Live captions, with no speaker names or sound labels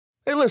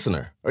Hey,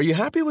 listener, are you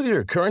happy with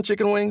your current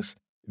chicken wings?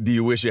 Do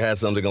you wish you had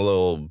something a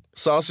little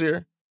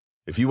saucier?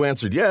 If you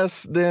answered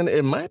yes, then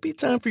it might be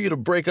time for you to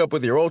break up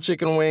with your old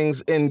chicken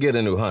wings and get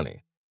a new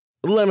honey.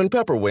 Lemon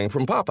pepper wing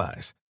from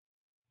Popeyes.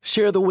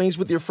 Share the wings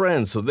with your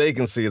friends so they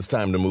can see it's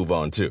time to move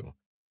on, too.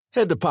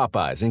 Head to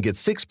Popeyes and get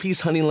 6-piece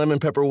honey lemon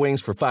pepper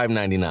wings for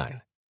 $5.99.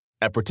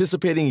 At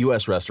participating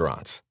U.S.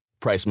 restaurants.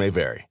 Price may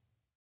vary.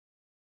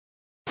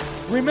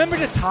 Remember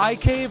the Thai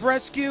cave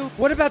rescue?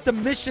 What about the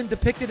mission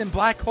depicted in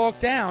Black Hawk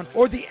Down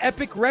or the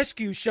epic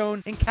rescue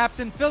shown in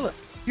Captain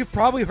Phillips? You've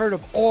probably heard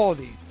of all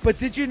these, but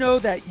did you know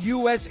that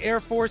U.S. Air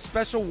Force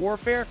Special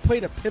Warfare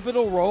played a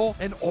pivotal role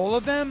in all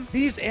of them?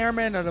 These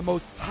airmen are the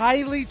most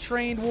highly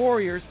trained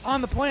warriors on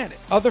the planet.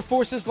 Other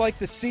forces like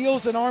the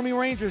SEALs and Army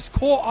Rangers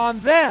call on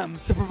them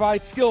to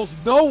provide skills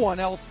no one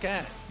else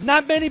can.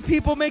 Not many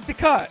people make the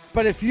cut,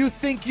 but if you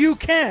think you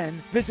can,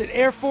 visit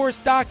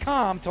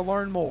airforce.com to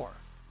learn more.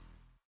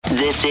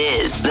 This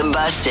is the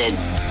Busted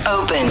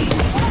Open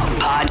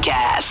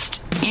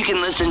Podcast. You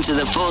can listen to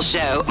the full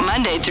show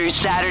Monday through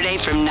Saturday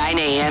from 9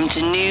 a.m.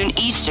 to noon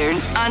Eastern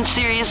on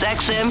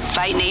SiriusXM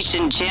Fight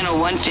Nation Channel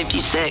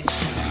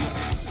 156.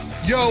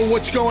 Yo,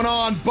 what's going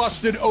on,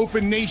 Busted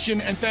Open Nation?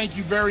 And thank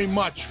you very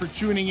much for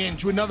tuning in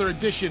to another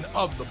edition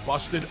of the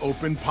Busted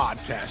Open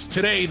Podcast.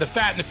 Today, the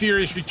Fat and the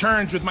Furious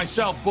returns with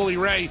myself, Bully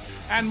Ray,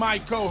 and my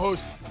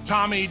co-host,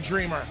 Tommy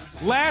Dreamer.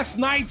 Last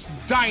night's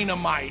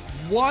Dynamite.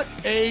 What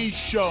a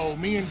show.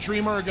 Me and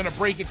Dreamer are going to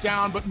break it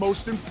down, but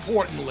most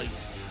importantly,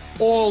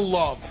 all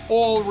love,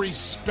 all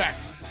respect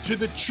to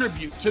the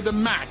tribute, to the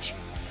match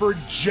for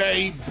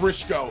Jay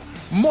Briscoe.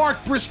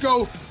 Mark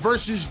Briscoe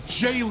versus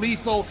Jay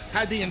Lethal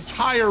had the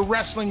entire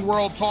wrestling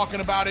world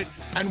talking about it,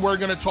 and we're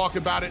going to talk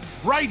about it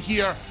right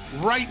here,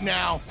 right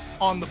now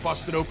on the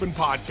Busted Open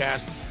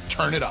Podcast.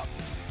 Turn it up.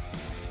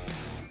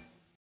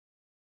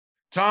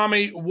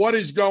 Tommy, what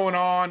is going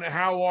on?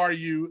 How are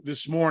you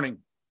this morning?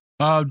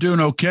 Doing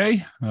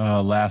okay.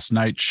 Last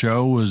night's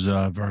show was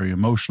a very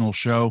emotional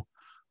show.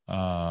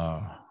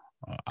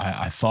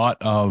 I thought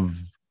of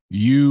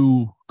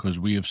you because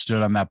we have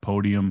stood on that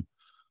podium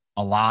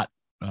a lot,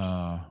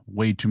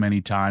 way too many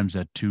times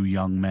at two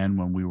young men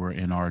when we were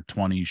in our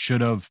 20s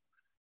should have.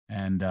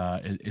 And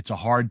it's a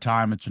hard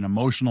time. It's an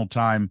emotional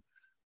time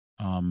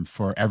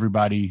for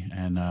everybody.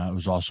 And it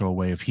was also a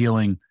way of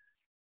healing.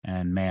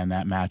 And man,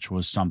 that match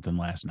was something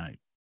last night.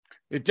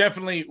 It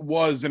definitely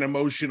was an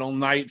emotional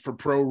night for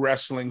pro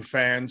wrestling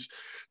fans.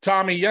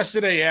 Tommy,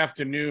 yesterday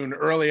afternoon,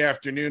 early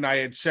afternoon, I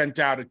had sent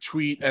out a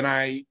tweet and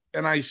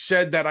I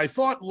said that I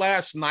thought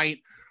last night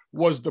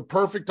was the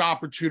perfect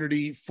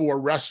opportunity for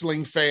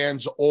wrestling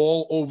fans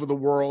all over the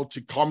world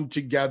to come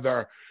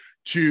together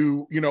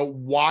to,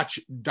 watch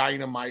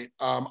Dynamite.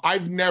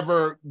 I've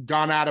never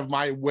gone out of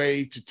my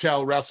way to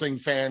tell wrestling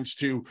fans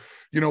to,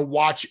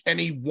 watch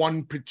any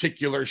one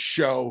particular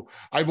show.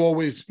 I've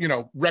always,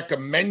 I've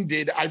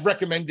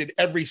recommended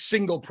every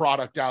single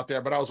product out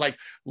there, but I was like,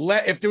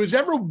 if there was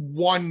ever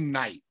one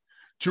night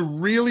to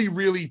really,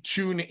 really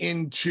tune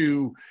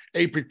into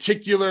a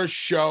particular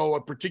show,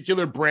 a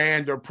particular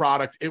brand or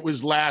product, it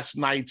was last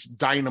night's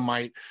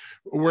Dynamite,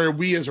 where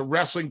we as a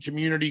wrestling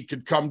community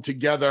could come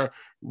together.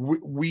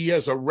 We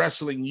as a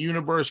wrestling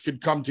universe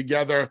could come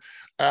together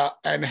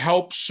and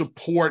help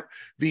support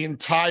the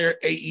entire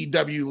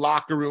AEW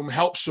locker room,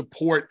 help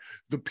support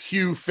the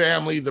Pugh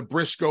family, the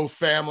Briscoe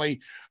family,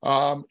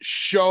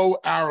 show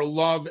our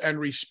love and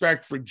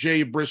respect for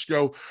Jay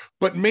Briscoe,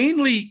 but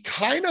mainly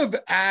kind of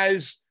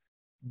as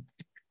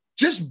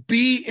just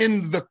be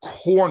in the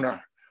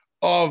corner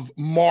of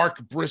Mark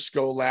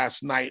Briscoe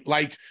last night.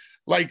 Like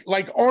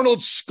Arnold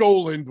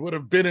Skoland would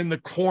have been in the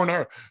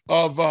corner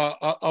of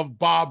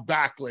Bob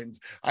Backlund.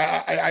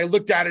 I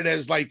looked at it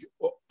as like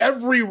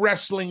every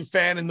wrestling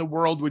fan in the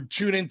world would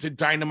tune into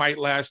Dynamite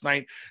last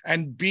night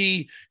and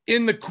be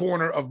in the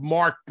corner of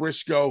Mark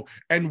Briscoe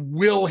and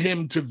will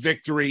him to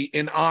victory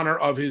in honor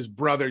of his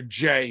brother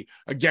Jay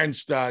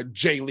against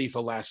Jay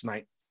Lethal last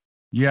night.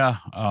 Yeah,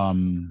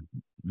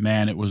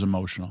 man, it was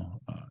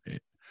emotional.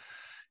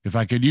 If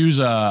I could use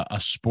a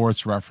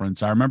sports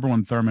reference, I remember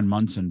when Thurman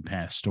Munson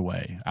passed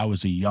away. I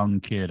was a young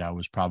kid. I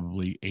was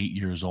probably 8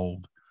 years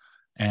old.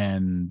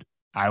 And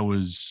I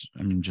was,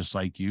 just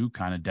like you,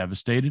 kind of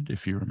devastated,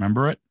 if you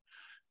remember it.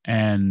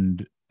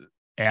 And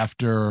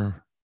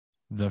after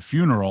the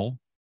funeral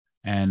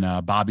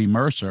and Bobby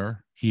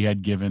Mercer, he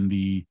had given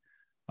the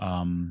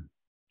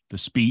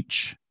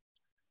speech.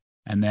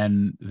 And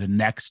then the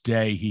next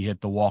day he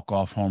hit the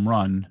walk-off home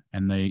run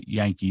and the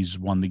Yankees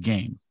won the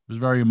game. It was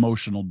a very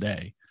emotional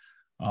day.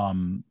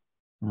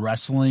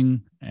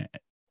 Wrestling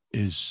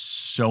is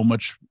so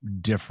much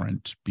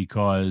different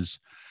because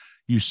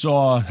you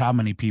saw how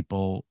many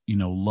people,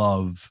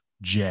 love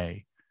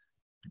Jay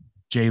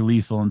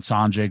Lethal and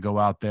Sanjay go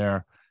out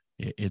there.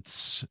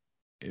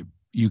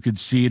 You could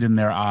see it in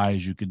their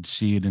eyes. You could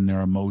see it in their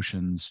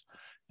emotions.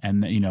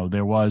 And,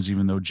 there was,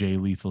 even though Jay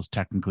Lethal's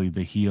technically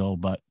the heel,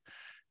 but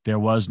there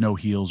was no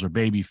heels or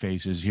baby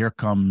faces. Here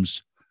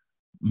comes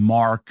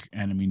Mark.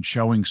 And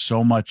showing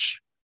so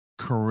much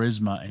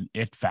charisma and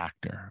it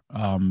factor,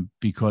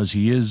 because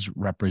he is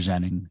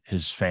representing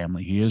his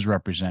family. He is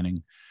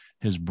representing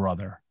his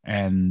brother.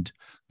 And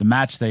the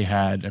match they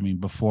had, I mean,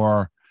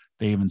 before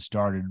they even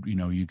started,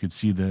 you could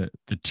see the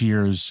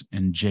tears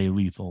in Jay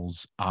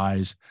Lethal's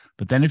eyes.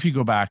 But then if you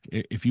go back,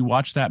 if you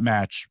watch that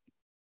match,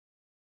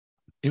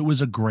 it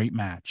was a great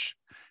match.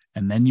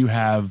 And then you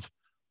have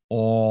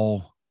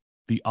all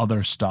the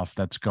other stuff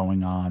that's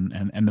going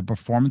on, and the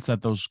performance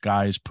that those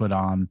guys put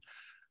on,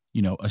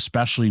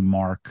 especially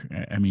Mark.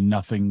 I mean,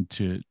 nothing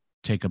to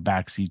take a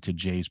backseat to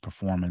Jay's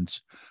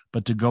performance,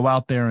 but to go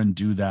out there and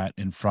do that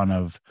in front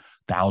of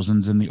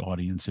thousands in the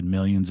audience and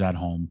millions at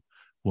home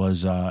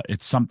was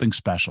it's something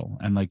special.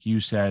 And like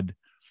you said,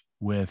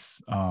 with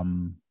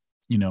to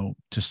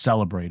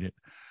celebrate it,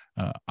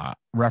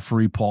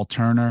 referee Paul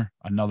Turner,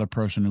 another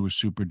person who was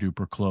super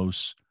duper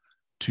close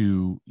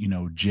to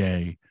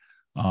Jay,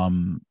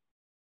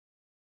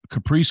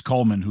 Caprice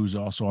Coleman, who's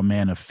also a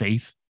man of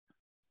faith,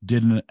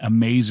 did an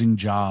amazing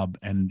job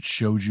and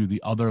showed you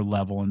the other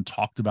level and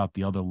talked about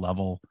the other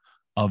level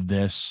of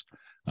this.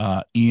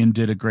 Ian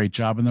did a great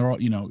job, and they're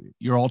all,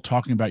 you're all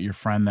talking about your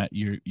friend that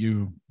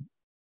you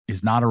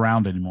is not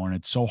around anymore, and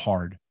it's so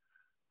hard.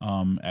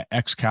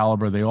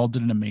 Excalibur, they all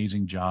did an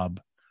amazing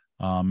job.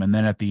 And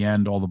then at the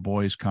end, all the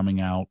boys coming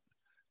out,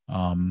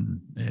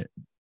 and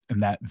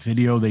that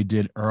video they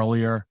did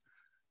earlier,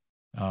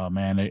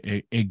 man,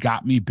 it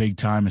got me big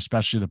time,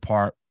 especially the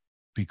part,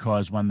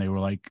 because when they were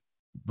like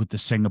with the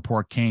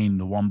Singapore cane,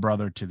 the one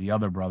brother to the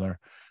other brother,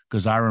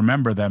 because I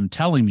remember them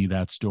telling me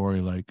that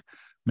story, like,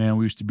 man,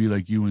 we used to be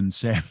like you and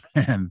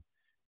Sam,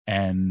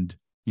 and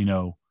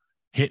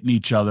hitting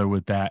each other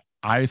with that.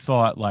 I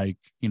thought, like,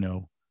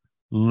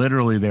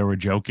 literally they were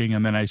joking,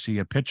 and then I see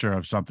a picture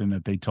of something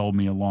that they told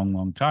me a long,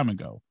 long time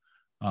ago.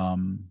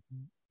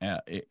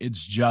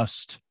 It's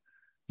just,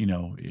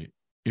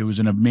 it was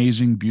an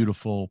amazing,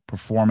 beautiful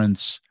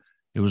performance.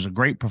 It was a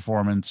great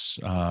performance.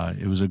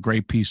 It was a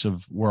great piece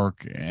of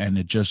work, and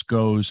it just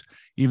goes,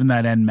 even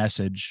that end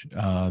message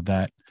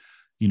that,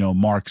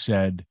 Mark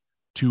said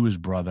to his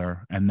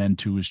brother and then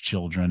to his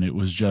children. It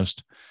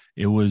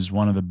was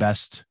one of the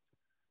best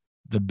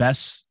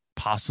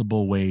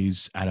possible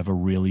ways out of a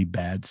really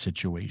bad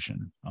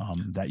situation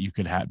that you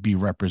could be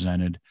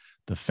represented.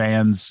 The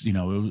fans,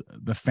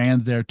 the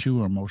fans there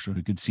too are emotional.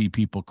 You could see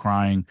people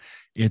crying.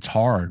 It's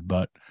hard,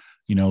 but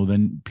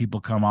then people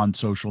come on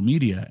social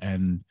media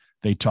and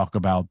they talk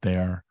about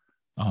their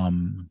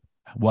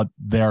what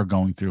they're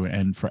going through.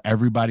 And for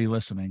everybody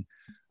listening,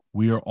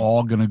 we are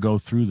all going to go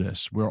through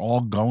this. We're all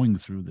going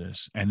through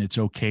this, and it's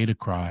okay to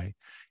cry.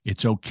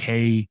 It's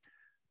okay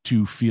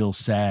to feel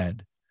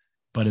sad,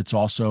 but it's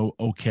also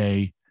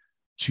okay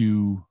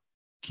to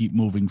keep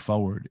moving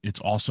forward. It's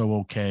also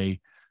okay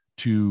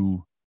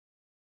to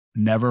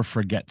never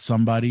forget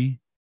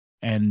somebody.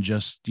 And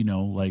just,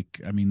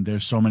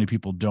 there's so many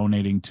people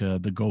donating to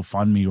the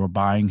GoFundMe or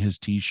buying his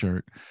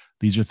t-shirt.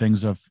 These are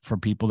things for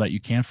people that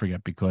you can't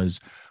forget, because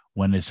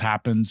when this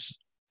happens,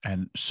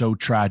 and so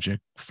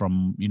tragic,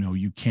 from,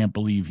 you can't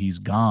believe he's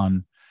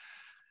gone,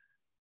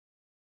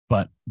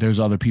 but there's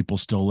other people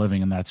still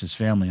living, and that's his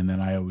family. And then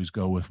I always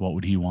go with, what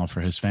would he want for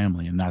his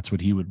family? And that's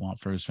what he would want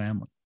for his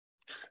family.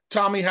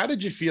 Tommy, how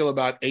did you feel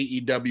about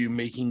AEW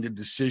making the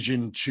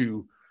decision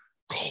to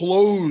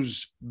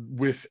close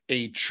with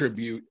a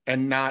tribute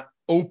and not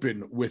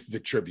open with the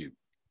tribute?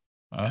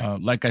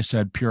 Like I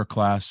said, pure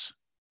class.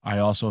 I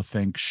also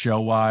think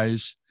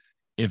show-wise,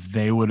 if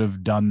they would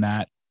have done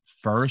that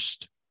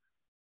first,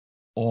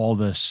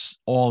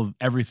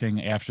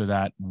 everything after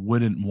that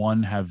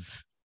wouldn't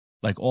have,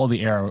 like, all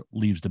the air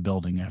leaves the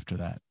building after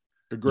that.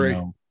 Agree.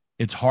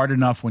 It's hard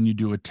enough when you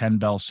do a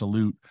 10-bell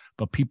salute,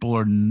 but people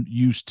are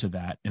used to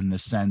that in the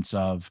sense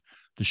of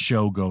the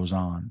show goes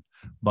on.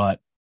 But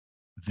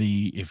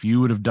if you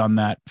would have done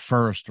that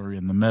first or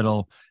in the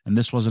middle, and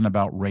this wasn't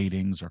about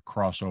ratings or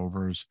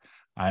crossovers,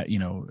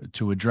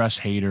 to address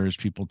haters,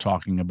 people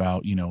talking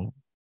about,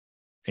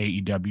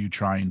 AEW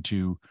trying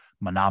to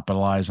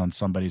monopolize on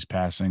somebody's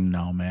passing.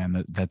 No,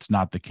 man, that's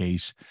not the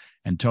case.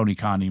 And Tony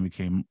Khan even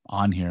came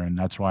on here, and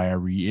that's why I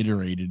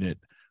reiterated it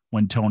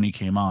when Tony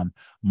came on.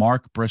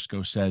 Mark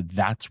Briscoe said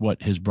that's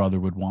what his brother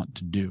would want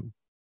to do.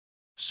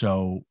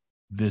 So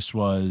this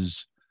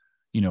was,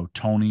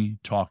 Tony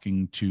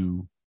talking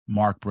to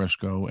Mark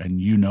Briscoe,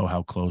 and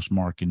how close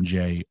Mark and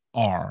Jay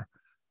are.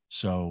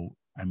 So,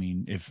 I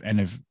mean, if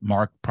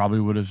Mark probably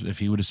would have, if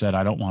he would have said,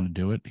 I don't want to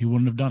do it, he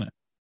wouldn't have done it,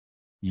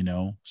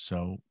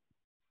 so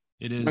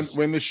it is.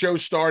 When the show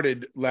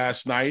started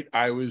last night,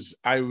 I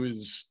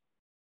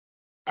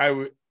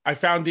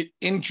found it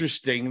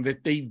interesting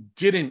that they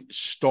didn't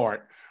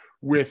start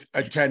with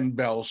a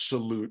 10-bell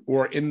salute,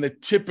 or in the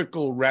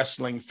typical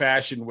wrestling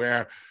fashion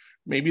where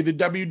maybe the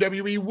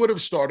WWE would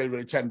have started with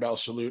a 10-bell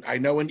salute. I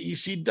know in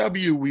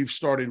ECW, we've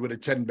started with a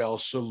 10-bell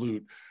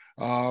salute.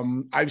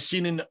 I've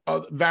seen in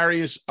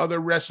various other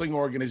wrestling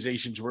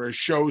organizations where a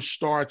show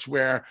starts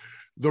where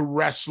the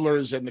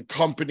wrestlers and the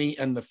company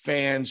and the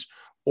fans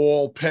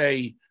all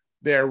pay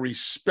their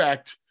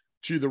respect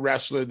to the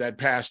wrestler that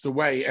passed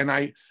away. And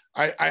I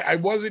I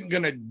wasn't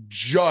going to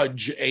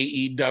judge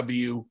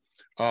AEW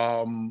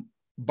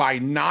by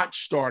not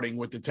starting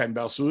with the 10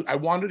 bell salute. I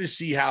wanted to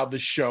see how the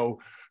show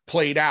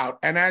played out.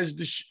 And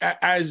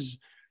as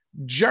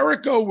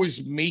Jericho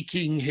was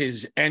making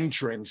his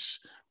entrance,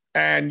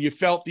 and you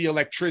felt the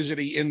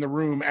electricity in the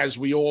room, as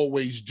we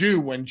always do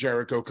when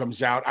Jericho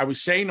comes out, I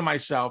was saying to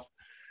myself,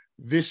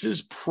 this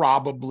is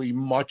probably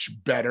much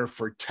better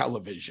for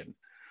television.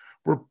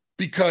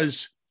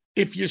 Because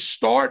if you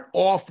start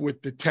off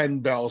with the 10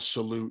 bell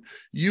salute,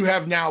 you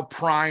have now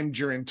primed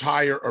your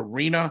entire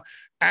arena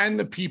and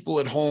the people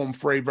at home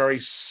for a very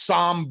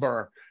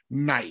somber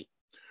night.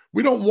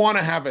 We don't want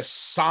to have a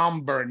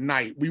somber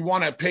night. We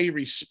want to pay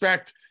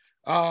respect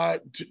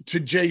to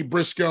Jay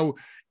Briscoe.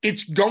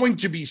 It's going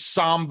to be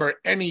somber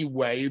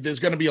anyway. There's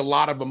going to be a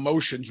lot of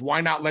emotions. Why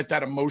not let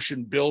that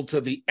emotion build to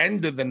the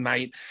end of the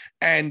night?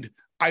 And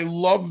I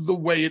love the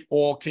way it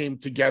all came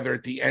together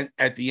at the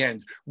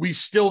end. We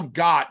didn't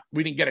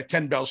get a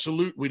 10 bell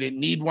salute. We didn't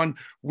need one.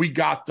 We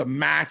got the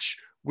match.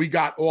 We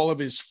got all of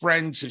his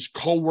friends, his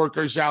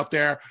co-workers out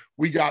there.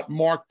 We got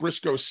Mark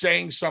Briscoe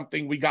saying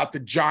something. We got the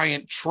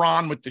giant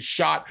Tron with the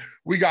shot.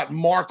 We got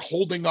Mark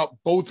holding up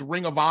both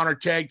Ring of Honor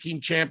Tag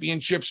Team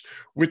Championships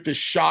with the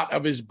shot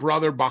of his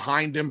brother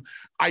behind him.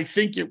 I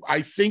think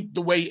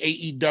the way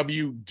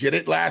AEW did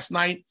it last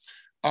night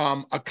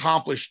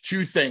accomplished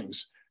two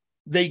things.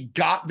 They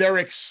got their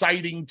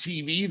exciting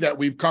TV that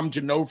we've come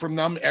to know from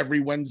them every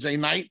Wednesday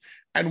night.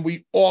 And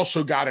we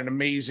also got an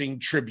amazing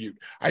tribute.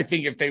 I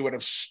think if they would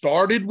have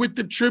started with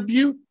the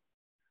tribute,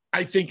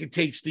 I think it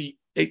takes the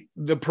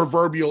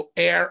proverbial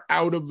air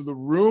out of the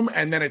room,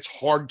 and then it's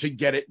hard to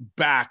get it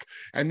back.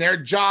 And their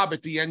job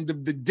at the end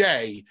of the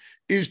day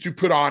is to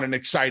put on an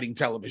exciting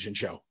television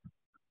show.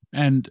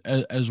 And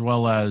as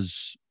well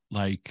as,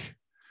 like,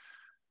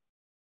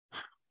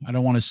 I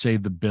don't want to say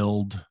the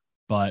build,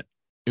 but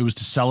it was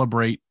to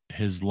celebrate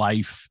his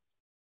life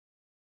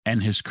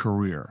and his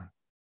career.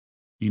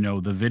 You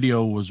know, the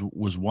video was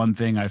one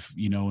thing. And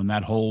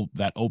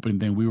that opening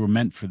thing, we were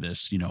meant for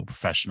this,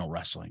 professional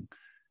wrestling.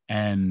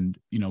 And,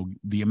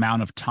 the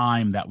amount of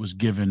time that was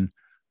given,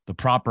 the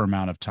proper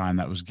amount of time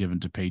that was given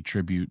to pay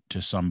tribute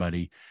to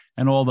somebody,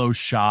 and all those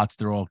shots,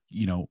 they're all,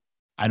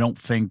 I don't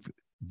think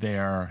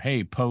they're,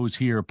 hey, pose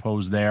here,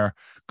 pose there,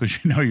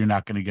 because you're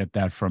not going to get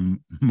that from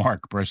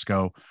Mark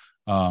Briscoe.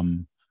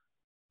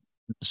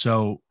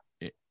 So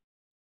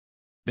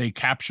they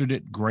captured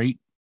it great.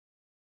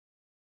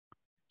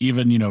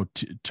 Even,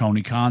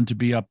 Tony Khan to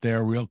be up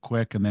there real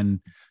quick, and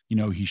then,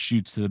 he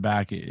shoots to the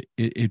back.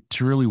 It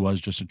truly was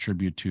just a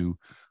tribute to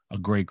a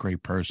great,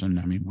 great person.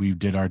 I mean, we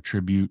did our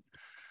tribute.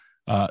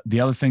 The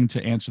other thing,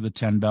 to answer the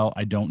 10 bell,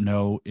 I don't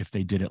know if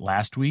they did it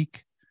last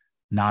week,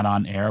 not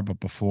on air, but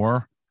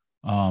before.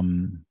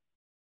 Because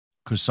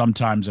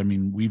sometimes,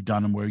 we've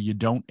done them where you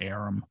don't air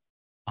them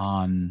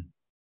on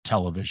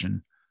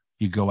television.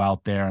 You go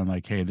out there and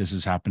like, hey, this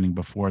is happening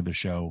before the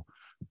show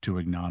to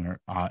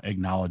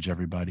acknowledge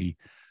everybody.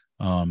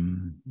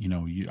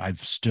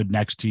 I've stood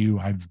next to you.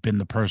 I've been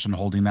the person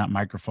holding that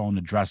microphone,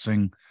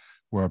 addressing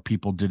where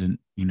people didn't,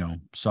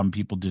 some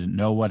people didn't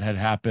know what had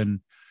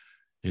happened.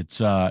 It's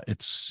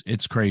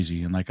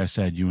crazy. And like I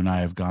said, you and I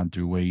have gone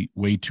through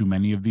way too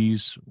many of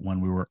these when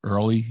we were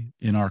early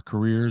in our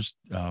careers.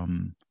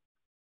 And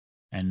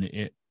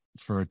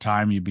for a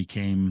time you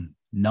became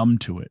numb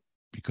to it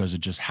because it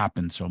just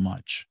happened so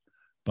much.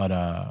 But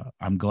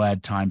I'm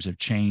glad times have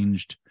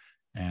changed.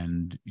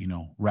 And,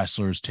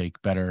 wrestlers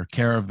take better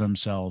care of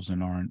themselves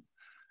and aren't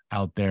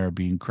out there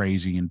being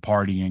crazy and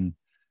partying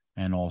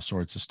and all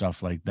sorts of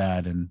stuff like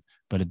that.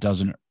 But it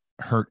doesn't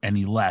hurt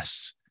any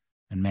less.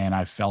 And man,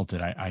 I felt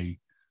it. I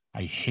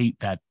hate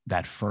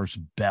that first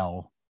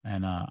bell.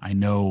 And I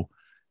know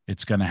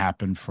it's going to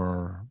happen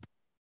for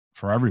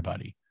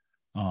everybody.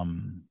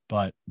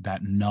 But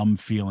that numb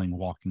feeling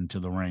walking to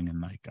the ring,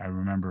 and like, I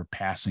remember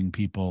passing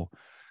people.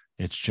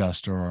 It's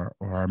just, or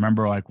I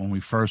remember like when we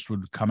first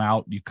would come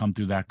out, you come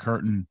through that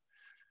curtain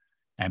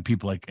and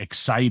people like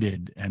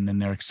excited, and then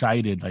they're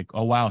excited like,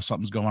 oh, wow,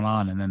 something's going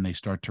on. And then they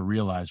start to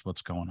realize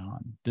what's going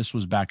on. This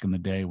was back in the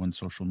day when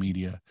social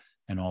media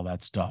and all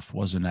that stuff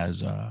wasn't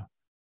as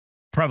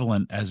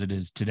prevalent as it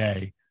is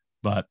today.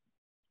 But,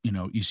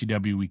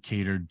 ECW, we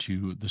catered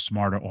to the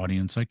smarter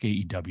audience like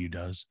AEW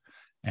does.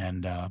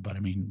 And, but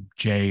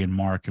Jay and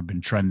Mark have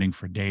been trending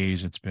for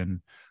days. It's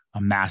been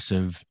a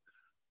massive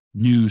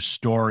news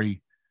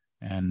story.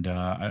 And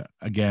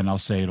again, I'll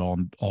say it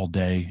all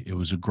day. It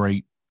was a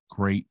great,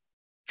 great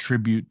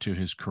tribute to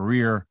his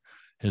career.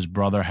 His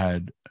brother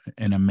had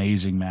an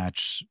amazing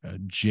match.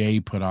 Jay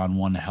put on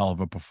one hell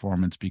of a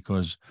performance,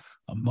 because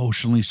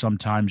emotionally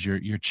sometimes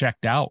you're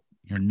checked out,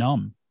 you're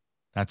numb.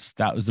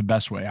 That was the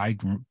best way I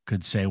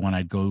could say. When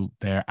I'd go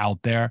out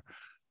there,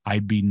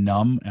 I'd be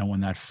numb. And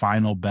when that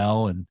final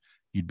bell, and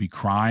you'd be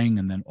crying,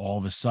 and then all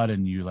of a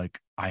sudden you like,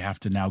 I have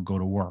to now go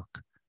to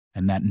work.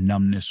 And that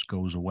numbness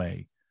goes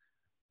away.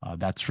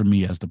 That's for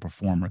me as the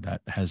performer that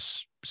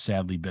has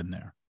sadly been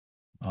there.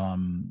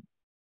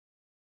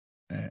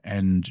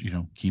 And,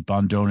 keep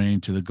on donating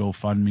to the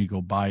GoFundMe,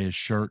 go buy his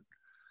shirt,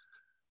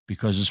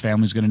 because his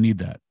family's going to need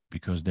that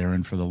because they're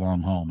in for the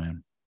long haul,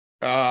 man.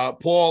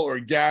 Paul or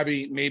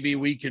Gabby, maybe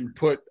we can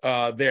put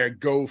their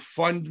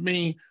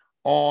GoFundMe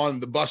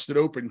on the Busted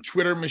Open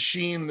Twitter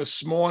machine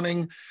this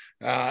morning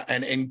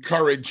and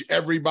encourage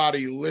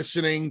everybody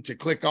listening to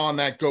click on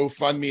that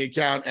GoFundMe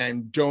account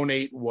and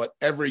donate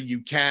whatever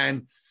you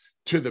can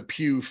to the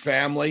Pugh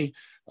family.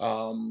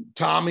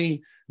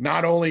 Tommy,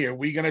 not only are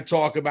we going to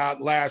talk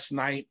about last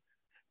night,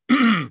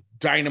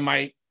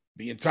 Dynamite,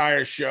 the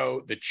entire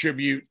show, the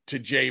tribute to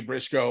Jay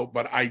Briscoe,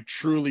 but I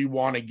truly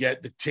want to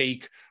get the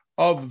take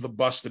of the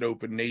Busted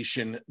Open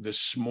Nation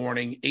this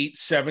morning.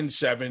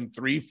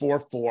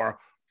 877-344-4893,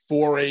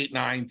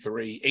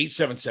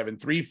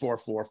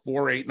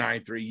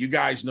 877-344-4893. You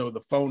guys know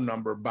the phone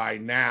number by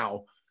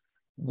now.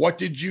 What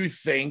did you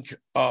think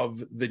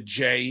of the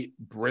Jay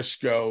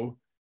Briscoe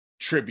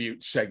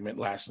tribute segment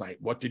last night?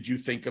 What did you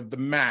think of the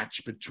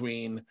match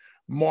between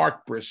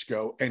Mark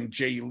Briscoe and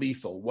Jay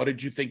Lethal? What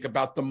did you think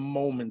about the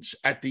moments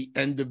at the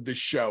end of the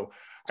show?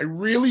 I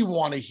really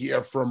want to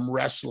hear from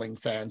wrestling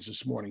fans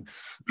this morning.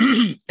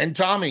 And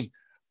Tommy,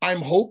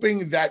 I'm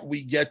hoping that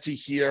we get to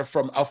hear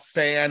from a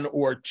fan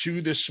or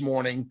two this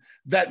morning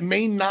that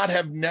may not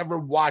have never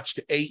watched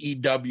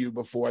AEW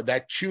before,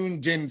 that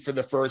tuned in for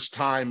the first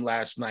time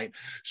last night.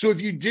 So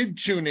if you did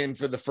tune in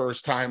for the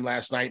first time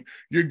last night,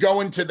 you're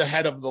going to the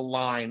head of the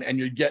line and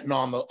you're getting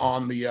on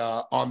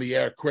the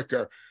air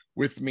quicker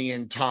with me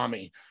and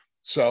Tommy.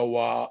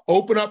 So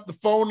open up the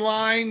phone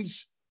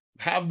lines,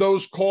 have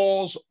those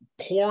calls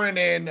pouring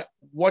in.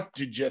 What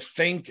did you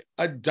think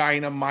of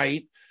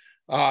Dynamite?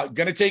 Going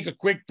to take a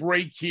quick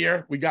break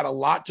here. We got a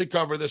lot to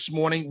cover this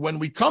morning. When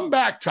we come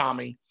back,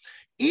 Tommy,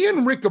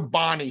 Ian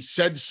Riccaboni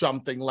said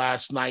something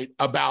last night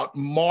about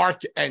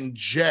Mark and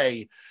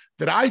Jay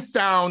that I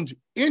found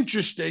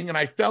interesting, and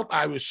I felt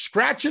I was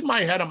scratching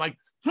my head. I'm like,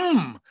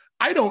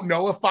 I don't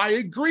know if I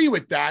agree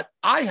with that.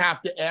 I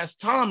have to ask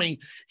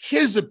Tommy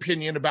his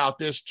opinion about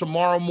this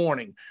tomorrow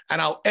morning.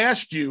 And I'll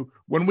ask you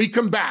when we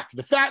come back.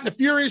 The Fat and the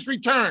Furious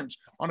returns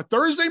on a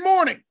Thursday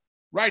morning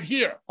right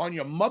here on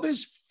your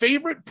mother's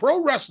favorite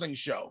pro wrestling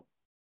show,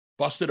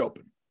 Busted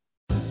Open.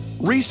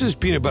 Reese's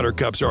peanut butter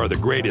cups are the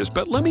greatest,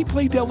 but let me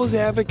play devil's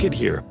advocate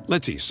here.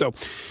 Let's see. So,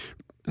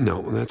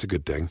 no, that's a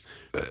good thing.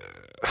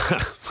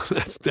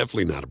 That's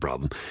definitely not a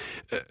problem.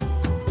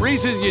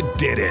 Reese's, you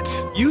did it.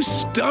 You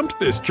stumped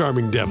this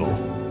charming devil.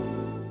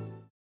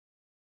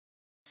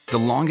 The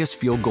longest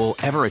field goal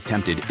ever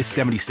attempted is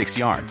 76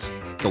 yards.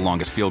 The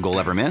longest field goal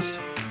ever missed?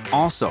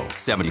 Also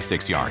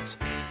 76 yards.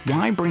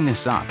 Why bring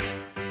this up?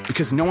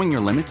 Because knowing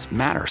your limits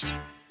matters,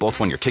 both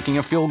when you're kicking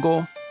a field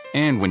goal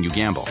and when you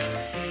gamble.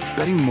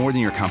 Betting more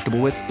than you're comfortable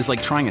with is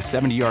like trying a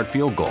 70-yard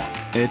field goal.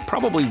 It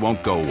probably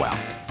won't go well.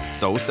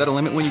 So set a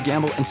limit when you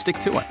gamble and stick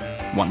to it.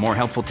 Want more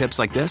helpful tips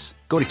like this?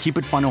 Go to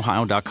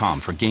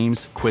keepitfunohio.com for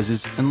games,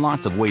 quizzes, and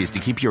lots of ways to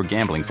keep your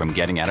gambling from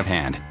getting out of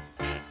hand.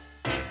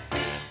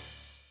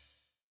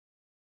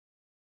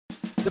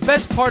 The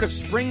best part of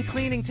spring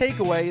cleaning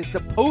takeaway is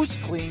the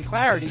post-clean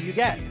clarity you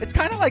get. It's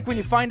kind of like when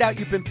you find out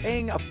you've been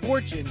paying a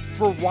fortune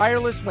for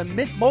wireless when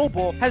Mint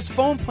Mobile has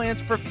phone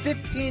plans for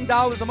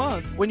 $15 a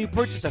month when you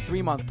purchase a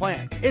 3-month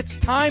plan. It's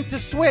time to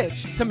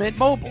switch to Mint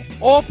Mobile.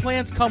 All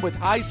plans come with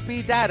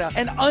high-speed data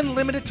and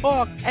unlimited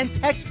talk and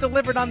text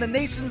delivered on the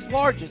nation's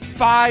largest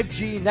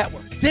 5G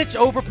network. Ditch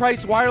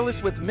overpriced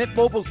wireless with Mint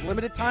Mobile's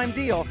limited time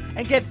deal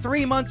and get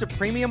 3 months of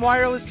premium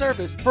wireless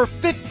service for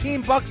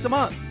 $15 a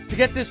month. To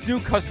get this new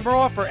customer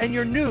offer and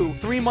your new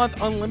 3-month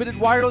unlimited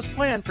wireless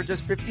plan for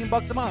just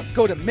 $15 a month,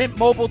 go to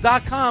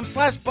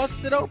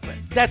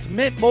mintmobile.com/bustedopen. That's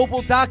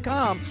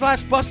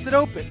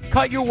mintmobile.com/bustedopen.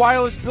 Cut your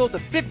wireless bill to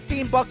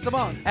 $15 a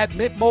month at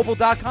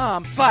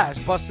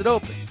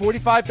mintmobile.com/bustedopen.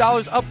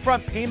 $45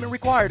 upfront payment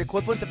required,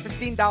 equivalent to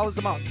 $15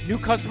 a month. New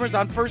customers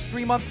on first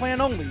 3-month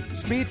plan only.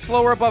 Speed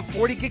slower above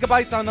 40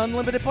 gigabytes on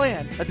unlimited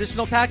plan.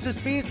 Additional taxes,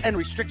 fees, and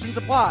restrictions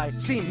apply.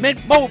 See Mint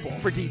Mobile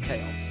for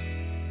details.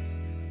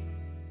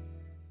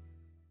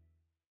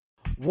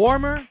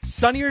 Warmer,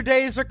 sunnier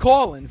days are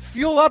calling.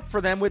 Fuel up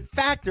for them with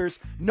Factor's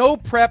no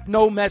prep,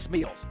 no mess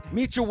meals.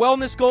 Meet your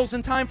wellness goals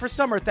in time for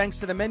summer thanks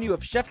to the menu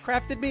of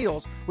chef-crafted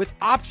meals with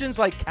options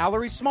like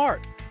Calorie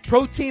Smart,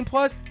 Protein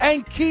Plus,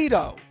 and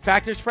Keto.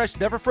 Factor's fresh,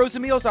 never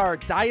frozen meals are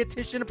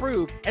dietitian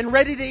approved and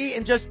ready to eat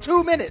in just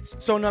 2 minutes.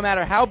 So no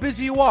matter how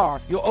busy you are,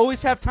 you'll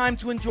always have time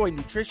to enjoy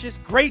nutritious,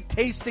 great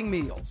tasting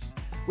meals.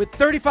 With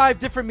 35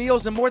 different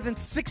meals and more than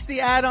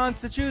 60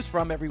 add-ons to choose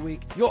from every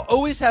week, you'll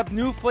always have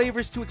new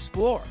flavors to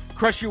explore.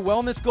 Crush your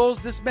wellness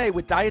goals this May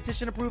with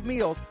dietitian-approved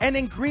meals and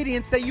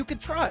ingredients that you can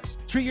trust.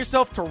 Treat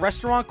yourself to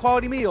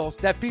restaurant-quality meals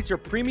that feature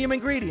premium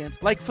ingredients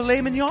like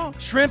filet mignon,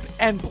 shrimp,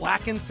 and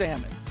blackened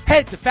salmon.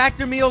 Head to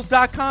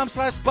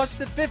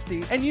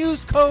factormeals.com/busted50 and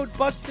use code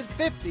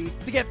busted50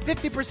 to get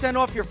 50%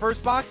 off your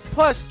first box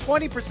plus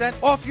 20%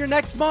 off your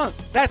next month.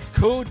 That's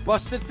code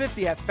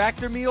busted50 at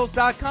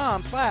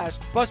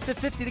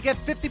factormeals.com/busted50 to get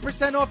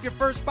 50% off your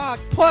first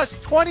box plus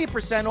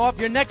 20% off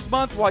your next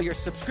month while your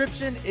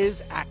subscription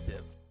is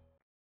active.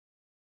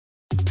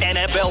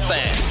 NFL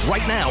fans.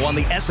 Right now on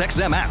the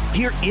SXM app,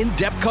 hear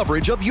in-depth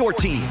coverage of your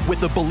team with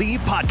the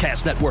Believe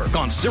Podcast Network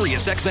on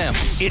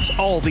SiriusXM. It's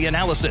all the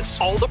analysis,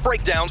 all the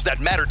breakdowns that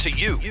matter to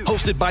you.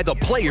 Hosted by the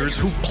players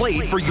who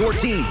played for your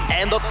team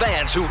and the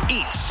fans who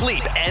eat,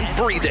 sleep, and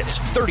breathe it.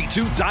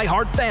 32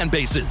 diehard fan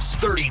bases,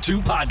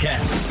 32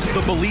 podcasts.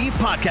 The Believe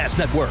Podcast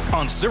Network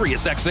on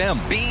SiriusXM.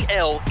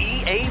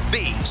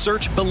 BLEAV.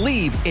 Search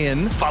Believe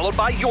in, followed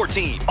by your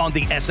team on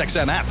the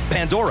SXM app,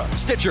 Pandora,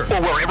 Stitcher,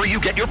 or wherever you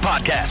get your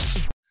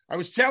podcasts. I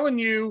was telling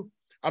you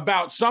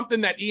about something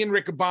that Ian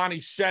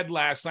Riccaboni said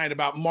last night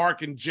about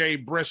Mark and Jay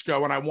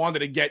Briscoe, and I wanted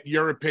to get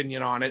your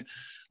opinion on it.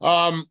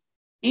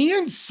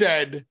 Ian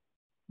said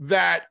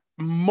that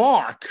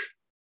Mark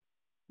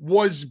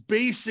was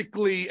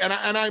basically, and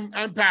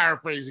I'm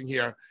paraphrasing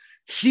here,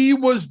 he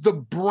was the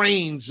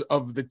brains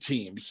of the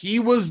team. He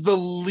was the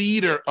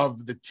leader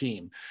of the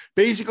team.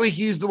 Basically,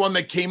 he's the one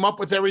that came up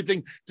with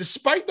everything,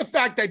 despite the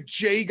fact that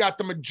Jay got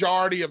the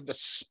majority of the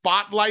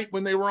spotlight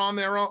when they were on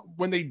their own,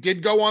 when they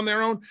did go on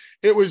their own.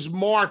 It was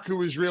Mark who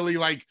was really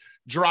like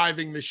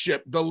driving the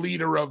ship, the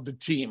leader of the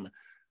team.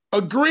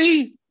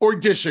 Agree or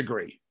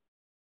disagree?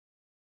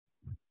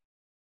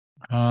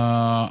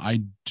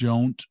 I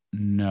don't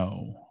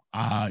know.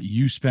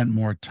 You spent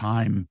more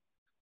time,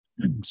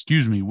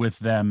 with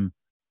them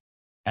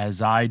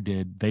as I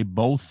did. They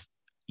both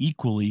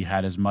equally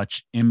had as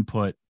much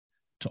input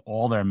to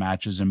all their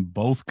matches, and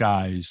both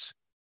guys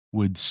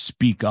would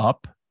speak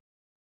up.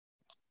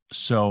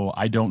 So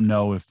I don't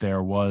know if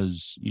there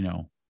was,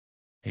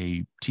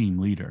 a team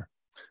leader.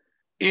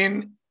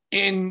 In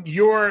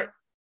your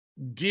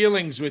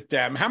dealings with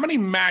them, how many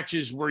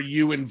matches were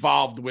you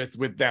involved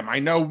with them? I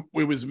know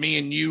it was me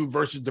and you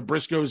versus the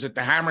Briscoes at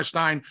the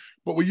Hammerstein,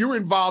 but were you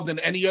involved in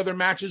any other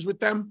matches with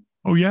them?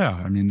 Oh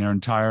yeah. I mean, their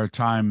entire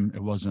time,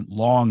 it wasn't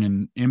long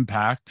in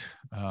Impact,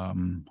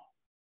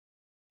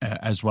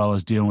 as well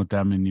as dealing with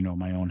them in,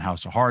 my own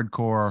House of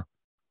Hardcore.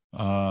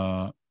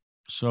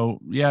 So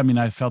yeah, I mean,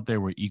 I felt they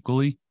were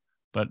equally,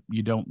 but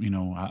I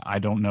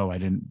don't know. I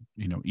didn't,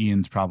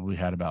 Ian's probably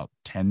had about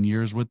 10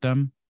 years with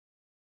them.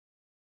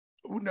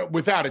 No,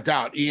 without a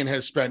doubt, Ian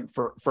has spent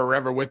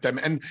forever with them.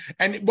 And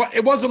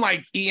it wasn't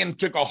like Ian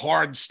took a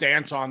hard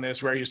stance on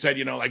this where he said,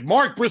 like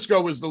Mark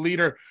Briscoe was the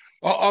leader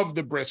of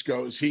the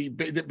Briscoes. He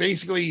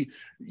basically,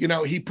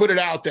 he put it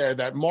out there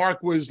that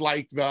Mark was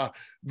like the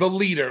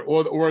leader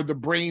or the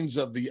brains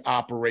of the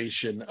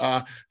operation.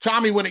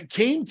 Tommy, when it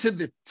came to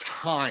the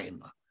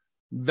time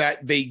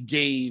that they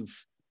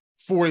gave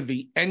for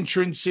the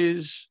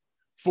entrances,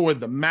 for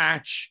the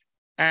match,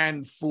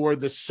 and for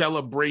the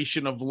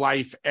celebration of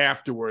life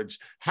afterwards,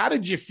 how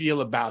did you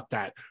feel about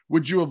that?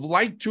 Would you have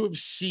liked to have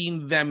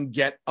seen them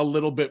get a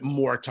little bit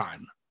more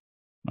time?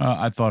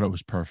 I thought it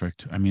was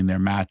perfect. I mean, their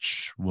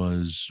match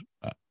was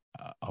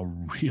a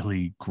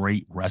really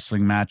great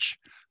wrestling match.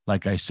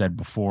 Like I said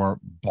before,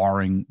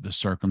 barring the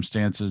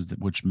circumstances,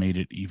 which made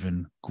it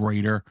even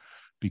greater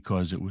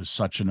because it was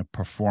such a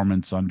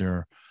performance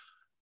under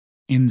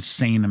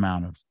insane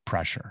amount of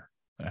pressure,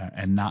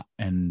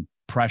 and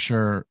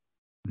pressure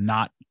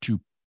not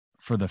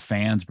for the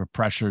fans, but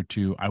pressure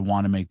to, I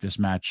want to make this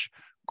match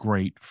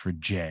great for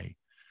Jay.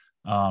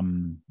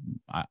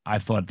 I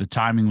thought the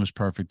timing was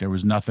perfect. There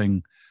was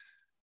nothing.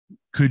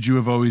 Could you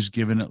have always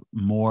given it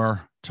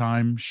more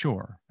time?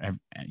 Sure.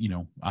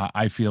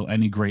 I feel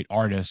any great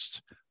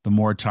artist, the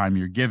more time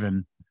you're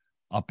given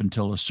up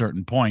until a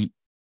certain point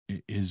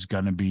is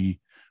going to be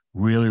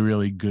really,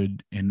 really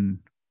good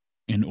in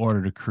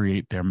order to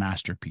create their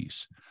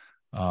masterpiece.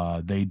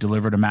 They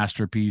delivered a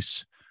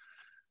masterpiece.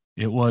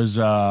 It was,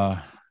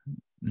 I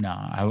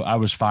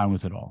was fine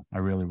with it all. I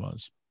really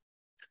was.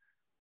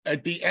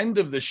 At the end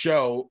of the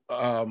show,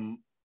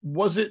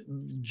 was it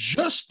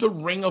just the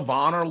Ring of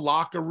Honor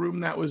locker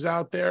room that was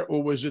out there,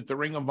 or was it the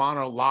Ring of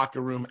Honor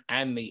locker room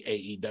and the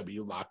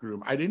AEW locker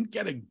room? I didn't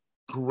get a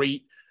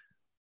great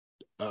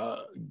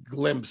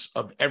glimpse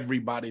of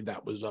everybody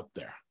that was up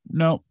there.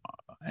 No.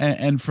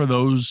 And for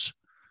those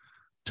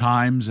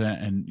times,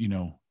 and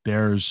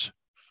there's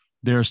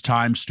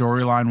time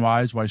storyline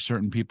wise why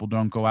certain people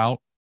don't go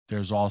out.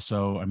 There's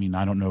also,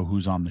 I don't know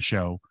who's on the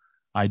show.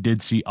 I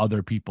did see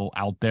other people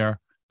out there.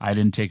 I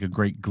didn't take a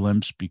great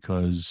glimpse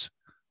because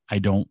I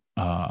don't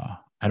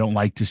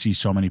like to see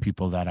so many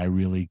people that I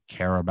really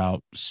care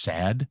about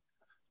sad,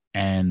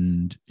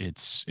 and it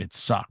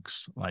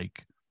sucks.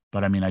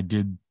 But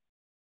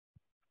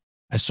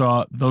I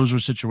saw those are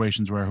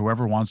situations where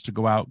whoever wants to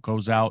go out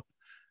goes out.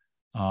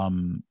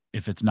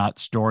 If it's not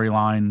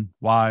storyline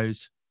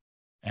wise,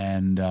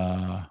 and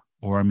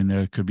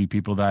there could be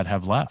people that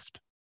have left.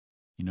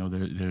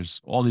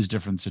 There's all these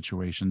different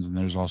situations, and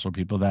there's also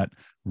people that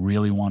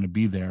really want to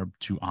be there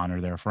to honor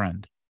their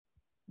friend.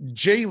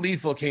 Jay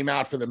Lethal came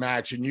out for the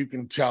match, and you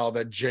can tell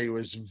that Jay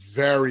was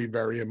very,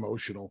 very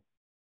emotional,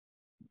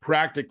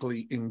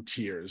 practically in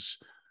tears,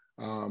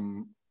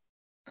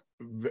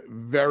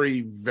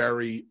 very,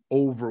 very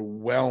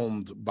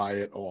overwhelmed by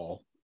it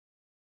all.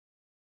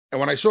 And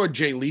when I saw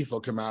Jay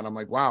Lethal come out, I'm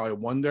like, wow, I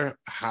wonder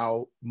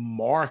how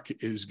Mark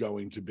is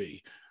going to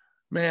be.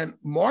 Man,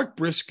 Mark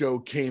Briscoe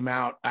came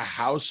out a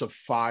house of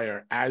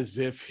fire as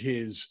if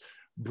his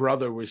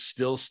brother was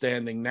still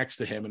standing next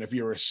to him. And if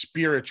you're a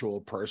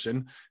spiritual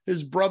person,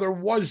 his brother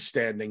was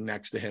standing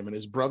next to him, and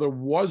his brother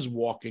was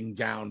walking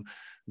down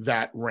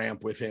that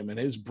ramp with him. And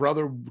his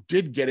brother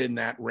did get in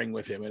that ring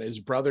with him. And his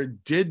brother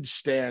did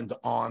stand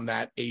on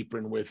that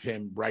apron with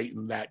him right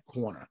in that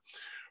corner.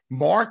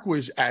 Mark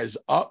was as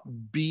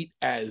upbeat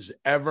as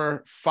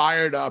ever,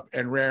 fired up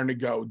and raring to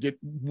go.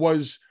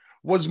 Was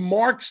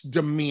Mark's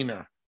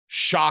demeanor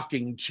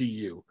shocking to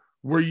you?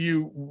 Were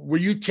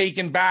you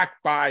taken back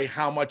by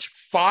how much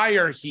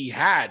fire he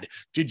had?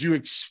 Did you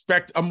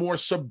expect a more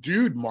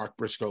subdued Mark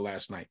Briscoe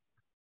last night?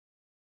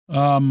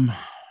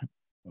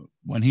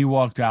 When he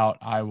walked out,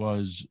 I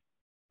was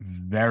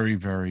very,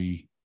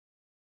 very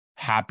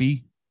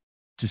happy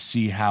to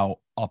see how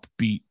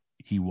upbeat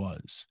he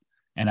was.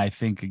 And I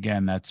think,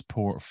 again, that's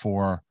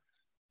for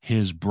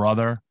his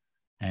brother.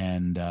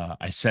 And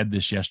I said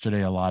this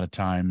yesterday, a lot of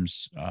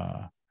times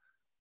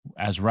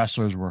as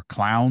wrestlers were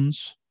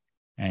clowns,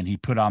 and he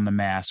put on the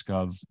mask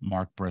of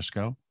Mark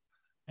Briscoe,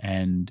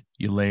 and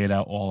you lay it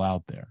all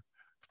out there.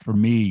 For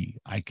me,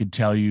 I could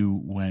tell you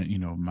when,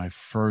 my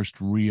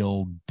first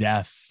real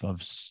death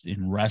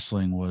in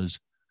wrestling was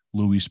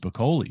Louis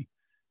Spicolli,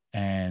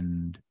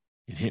 and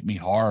it hit me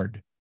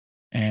hard.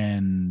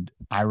 And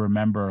I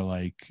remember,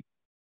 like,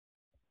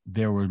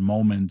 there were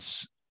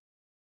moments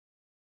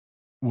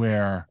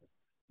where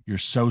you're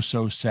so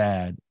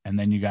sad, and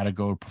then you got to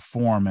go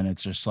perform, and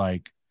it's just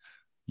like,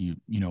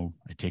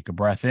 I take a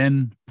breath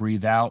in,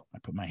 breathe out, I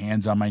put my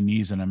hands on my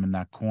knees, and I'm in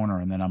that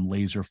corner, and then I'm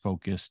laser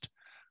focused.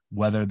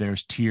 Whether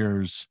there's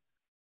tears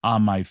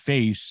on my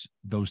face,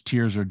 those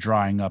tears are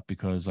drying up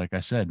because, like I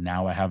said,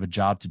 now I have a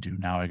job to do.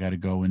 Now I got to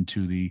go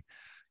into the,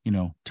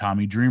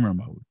 Tommy Dreamer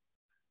mode.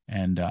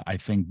 And I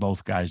think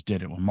both guys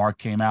did it. When Mark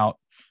came out,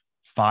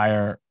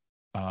 fire,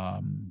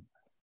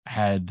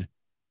 had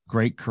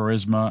great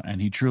charisma,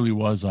 and he truly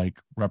was like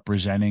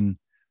representing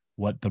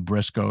what the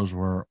Briscoes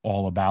were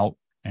all about.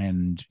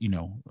 And,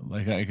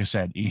 like I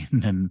said,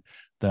 Ian, and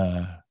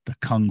the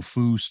Kung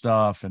Fu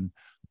stuff and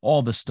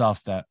all the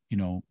stuff that,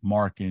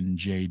 Mark and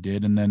Jay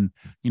did. And then,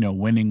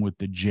 winning with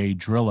the Jay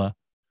Drilla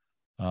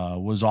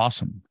was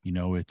awesome.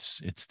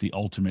 It's the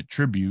ultimate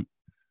tribute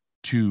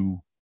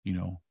to,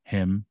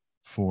 him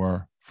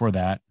for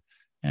that.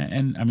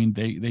 And I mean,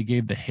 they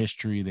gave the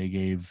history, they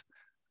gave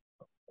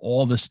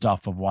all the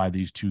stuff of why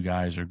these two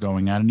guys are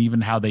going out, and even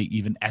how they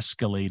even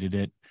escalated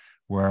it,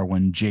 where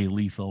when Jay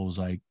Lethal was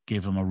like,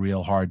 gave him a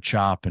real hard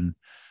chop, and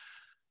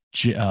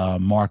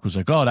Mark was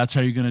like, "Oh, that's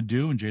how you're going to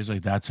do?" And Jay's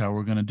like, "That's how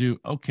we're going to do."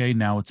 Okay,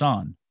 now it's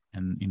on.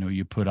 And,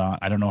 you put on,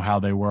 I don't know how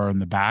they were in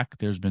the back.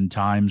 There's been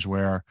times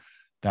where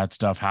that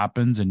stuff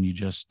happens, and you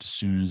just, as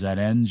soon as that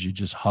ends, you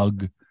just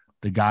hug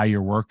the guy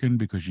you're working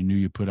because you knew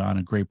you put on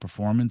a great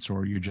performance,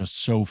 or you're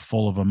just so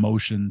full of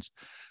emotions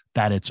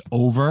that it's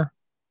over.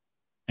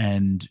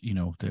 And,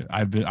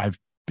 I've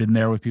been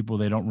there with people,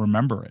 they don't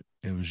remember it.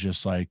 It was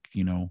just like,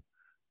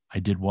 I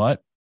did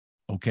what?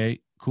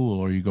 Okay, cool.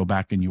 Or you go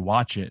back and you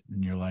watch it,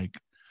 and you're like,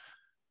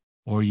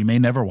 or you may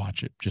never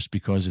watch it just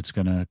because it's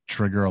going to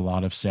trigger a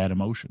lot of sad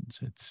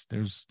emotions.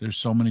 There's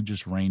so many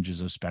just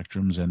ranges of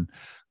spectrums, and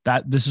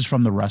this is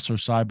from the wrestler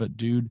side, but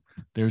dude,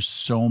 there's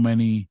so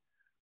many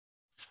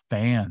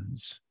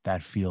fans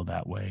that feel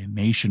that way,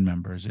 Nation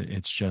members.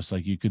 It's just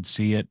like, you could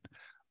see it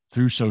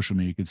through social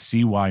media. You could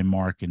see why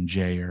Mark and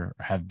Jay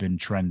have been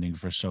trending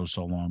for so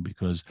long,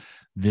 because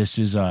this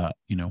is a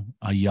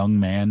young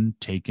man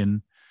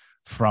taken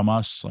from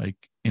us like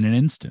in an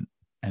instant.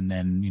 And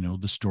then,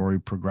 the story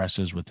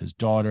progresses with his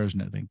daughters,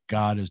 and I thank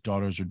God his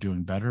daughters are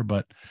doing better,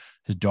 but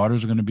his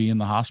daughters are going to be in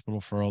the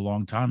hospital for a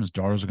long time. His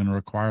daughters are going to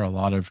require a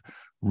lot of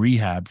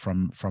rehab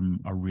from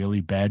a really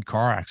bad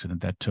car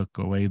accident that took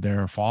away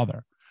their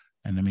father.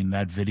 And I mean,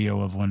 that video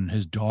of when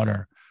his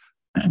daughter,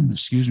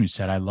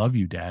 said, "I love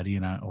you, Daddy,"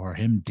 or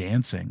him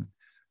dancing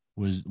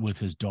was with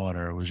his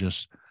daughter, it was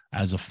just,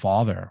 as a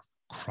father,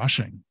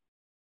 crushing.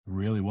 It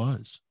really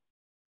was.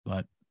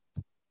 But,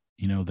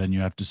 then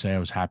you have to say, I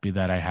was happy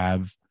that I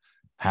have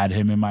had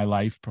him in my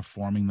life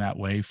performing that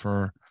way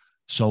for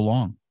so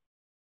long,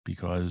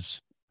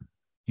 because,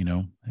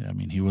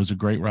 he was a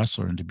great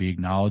wrestler, and to be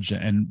acknowledged.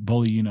 And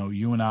Bully,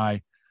 you and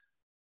I,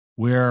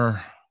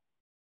 we're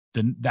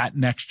that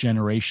next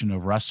generation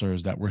of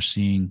wrestlers that we're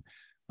seeing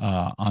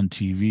on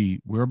TV,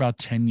 we're about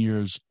 10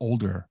 years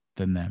older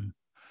than them.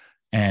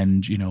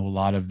 And, a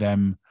lot of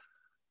them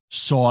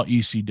saw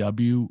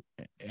ECW,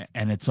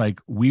 and it's like,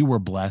 we were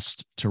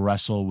blessed to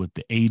wrestle with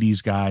the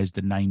 80s guys,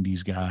 the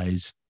 90s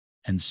guys,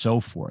 and so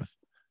forth.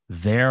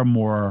 They're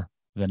more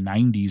the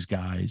 90s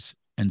guys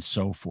and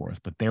so forth,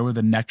 but they were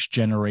the next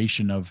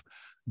generation of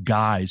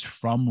guys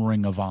from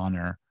Ring of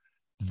Honor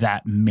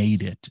that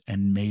made it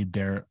and made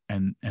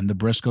and the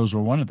Briscoes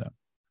were one of them,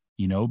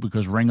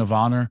 because Ring of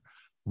Honor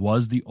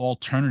was the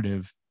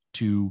alternative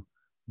to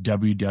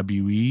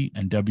WWE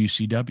and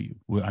WCW.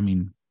 I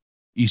mean,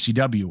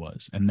 ECW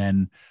was, and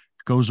then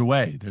goes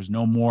away. There's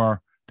no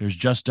more, there's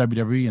just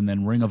WWE, and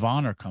then Ring of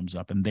Honor comes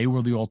up, and they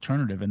were the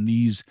alternative. And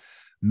these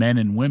men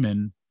and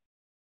women,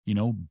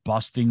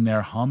 busting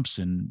their humps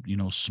in,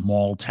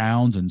 small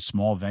towns and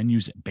small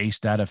venues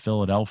based out of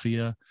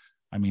Philadelphia.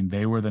 I mean,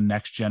 they were the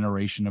next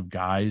generation of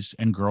guys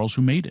and girls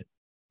who made it.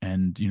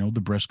 And,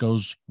 the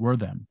Briscoes were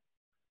them.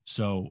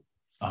 So,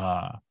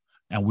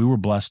 and we were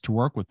blessed to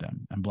work with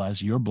them,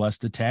 and you're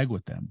blessed to tag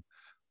with them.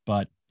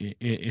 But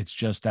it's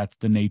just, that's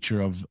the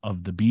nature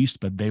of the beast.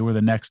 But they were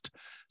the next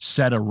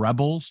set of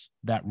rebels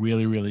that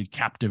really, really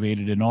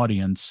captivated an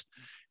audience.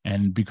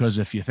 And because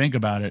if you think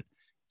about it,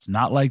 it's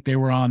not like they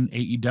were on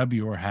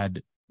AEW or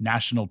had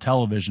national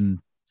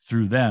television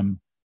through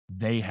them.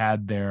 They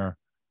had their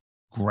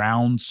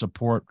ground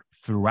support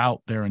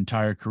throughout their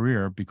entire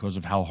career because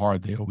of how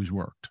hard they always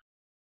worked.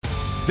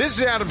 This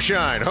is Adam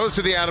Shine, host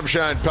of the Adam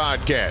Shine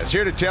Podcast.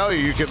 Here to tell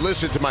you can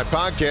listen to my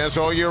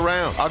podcast all year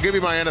round. I'll give you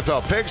my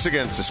NFL picks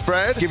against the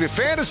spread, give you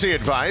fantasy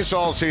advice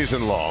all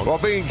season long, while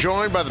being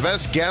joined by the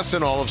best guests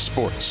in all of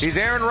sports. He's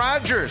Aaron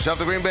Rodgers of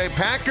the Green Bay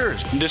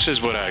Packers. This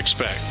is what I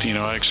expect.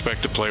 I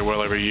expect to play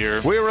well every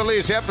year. We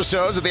release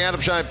episodes of the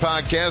Adam Shine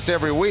Podcast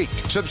every week.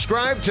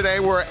 Subscribe today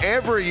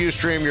wherever you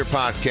stream your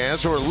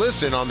podcasts or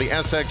listen on the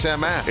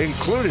SXM app,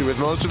 included with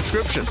most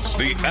subscriptions.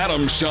 The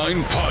Adam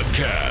Shine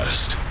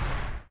Podcast.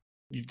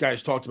 You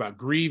guys talked about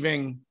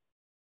grieving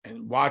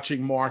and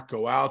watching Mark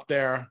go out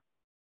there.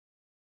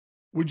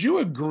 Would you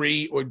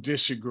agree or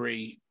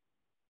disagree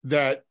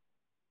that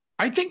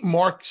I think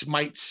Mark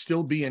might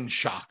still be in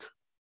shock?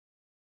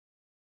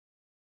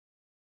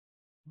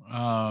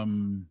 I'll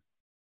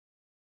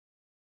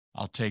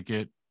take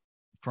it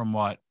from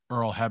what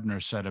Earl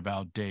Hebner said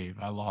about Dave.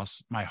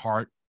 My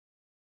heart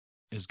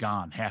is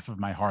gone. Half of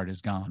my heart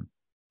is gone.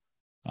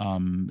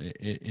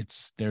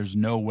 There's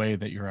no way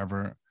that you're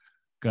ever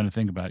going to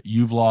think about it.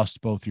 You've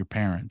lost both your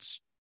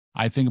parents.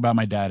 I think about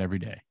my dad every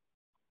day.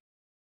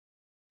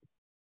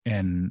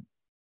 And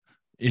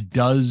it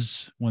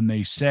does, when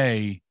they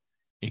say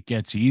it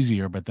gets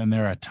easier, but then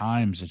there are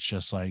times it's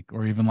just like,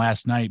 or even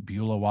last night,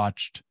 Beulah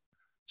watched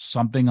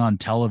something on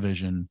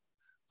television,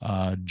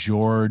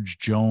 George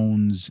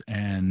Jones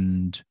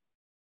and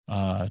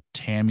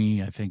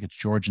Tammy, I think it's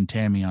George and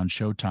Tammy on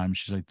Showtime.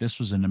 She's like, this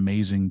was an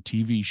amazing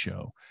TV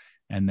show.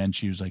 And then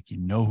she was like,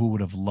 who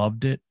would have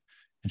loved it?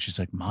 And she's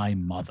like, my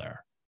mother.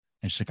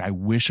 And she's like, I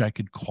wish I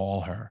could call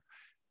her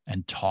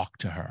and talk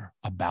to her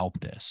about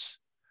this.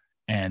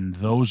 And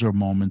those are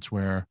moments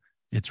where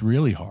it's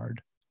really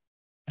hard.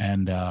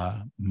 And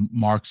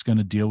Mark's going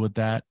to deal with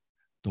that.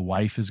 The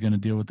wife is going to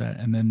deal with that.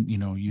 And then,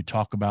 you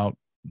talk about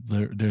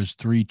there's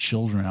 3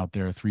 children out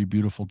there, 3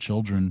 beautiful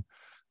children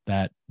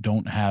that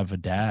don't have a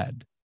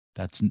dad.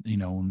 That's,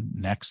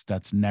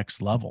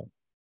 next level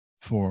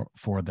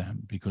for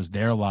them, because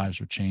their lives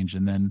are changed.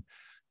 And then,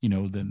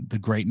 the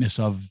greatness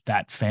of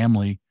that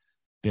family,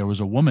 there was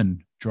a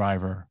woman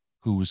driver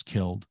who was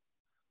killed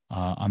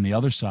on the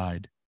other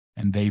side,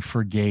 and they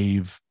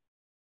forgave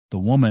the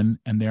woman,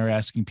 and they're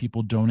asking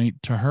people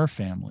donate to her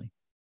family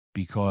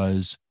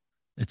because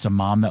it's a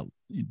mom that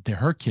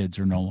her kids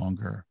are no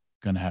longer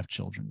going to have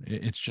children.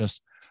 It's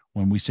just,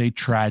 when we say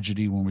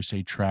tragedy, when we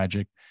say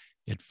tragic,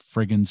 it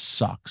friggin'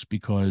 sucks,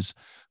 because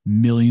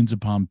millions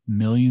upon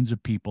millions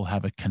of people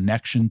have a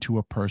connection to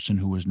a person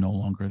who is no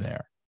longer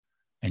there.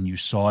 And you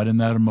saw it in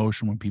that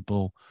emotion when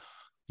people,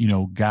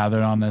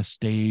 gathered on that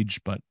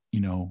stage. But,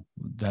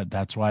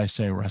 that's why I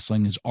say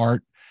wrestling is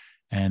art.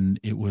 And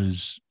it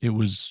was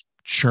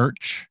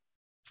church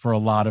for a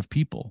lot of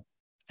people.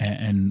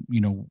 And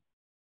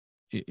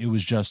it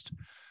was just,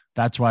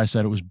 that's why I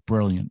said it was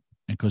brilliant,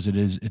 because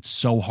it's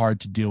so hard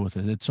to deal with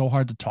it. It's so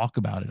hard to talk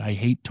about it. I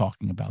hate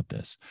talking about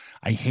this.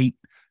 I hate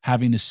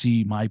having to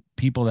see my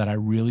people that I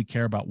really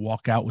care about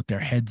walk out with their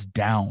heads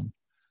down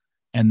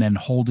and then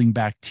holding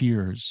back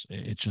tears.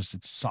 It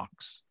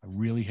sucks. I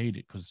really hate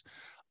it, because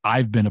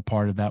I've been a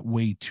part of that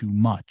way too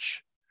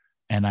much.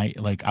 And I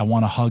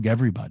want to hug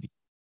everybody.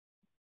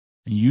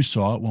 And you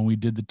saw it when we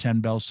did the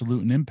 10-bell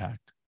salute and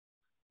Impact.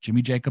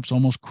 Jimmy Jacobs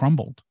almost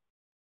crumbled.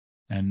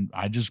 And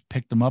I just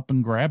picked him up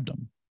and grabbed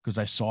him because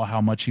I saw how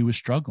much he was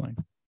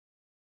struggling.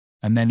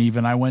 And then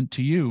even I went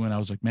to you and I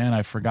was like, man,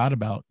 I forgot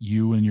about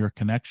you and your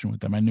connection with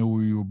them. I knew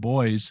we were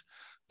boys,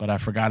 but I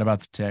forgot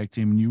about the tag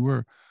team. And you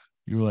were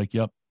like,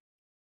 yep.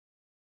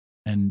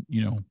 And,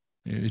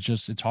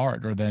 it's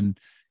hard. Or then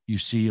you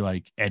see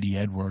like Eddie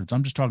Edwards.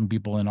 I'm just talking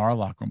people in our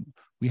locker room.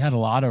 We had a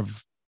lot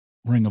of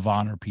Ring of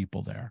Honor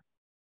people there.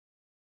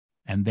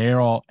 And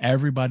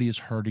everybody is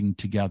hurting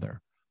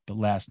together. But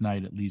last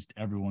night, at least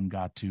everyone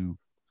got to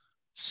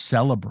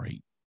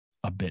celebrate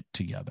a bit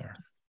together.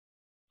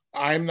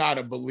 I'm not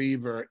a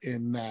believer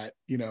in that,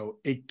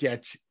 it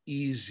gets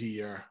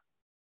easier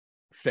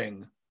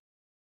thing,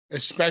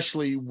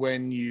 especially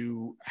when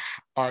you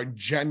are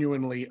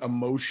genuinely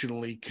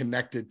emotionally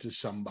connected to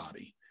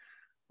somebody.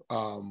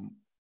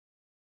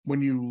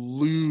 When you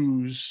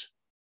lose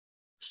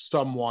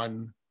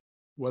someone,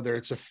 whether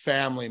it's a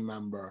family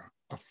member,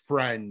 a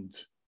friend,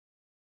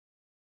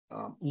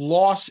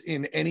 loss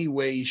in any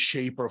way,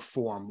 shape, or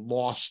form,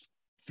 lost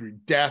through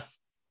death,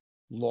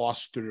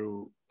 lost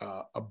through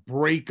a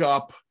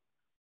breakup,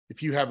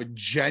 if you have a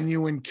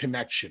genuine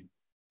connection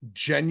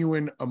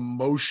genuinely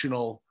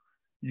emotionally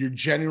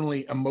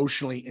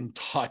in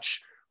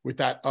touch with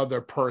that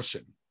other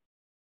person.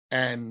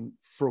 And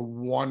for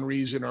one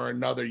reason or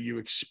another, you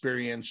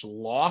experience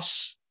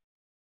loss,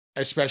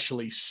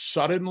 especially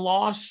sudden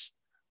loss.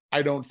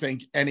 I don't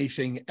think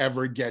anything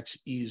ever gets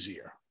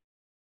easier.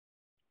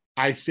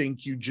 I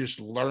think you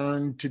just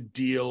learn to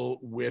deal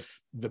with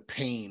the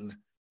pain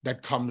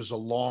that comes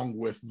along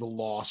with the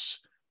loss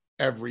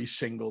every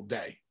single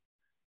day.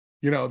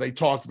 You know, they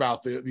talked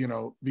about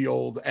the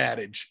old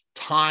adage,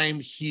 time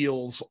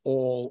heals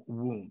all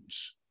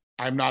wounds.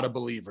 I'm not a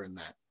believer in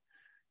that.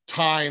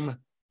 Time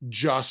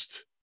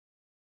just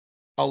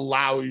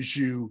allows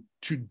you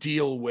to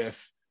deal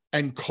with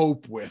and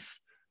cope with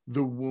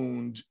the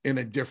wound in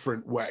a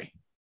different way.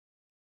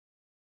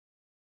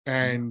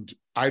 And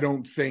I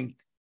don't think,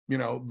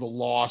 the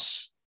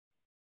loss,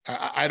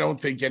 I don't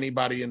think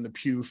anybody in the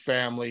Pugh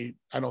family,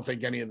 I don't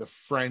think any of the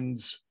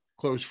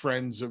close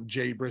friends of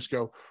Jay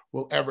Briscoe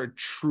will ever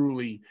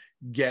truly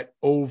get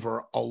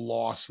over a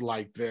loss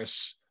like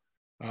this.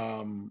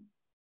 I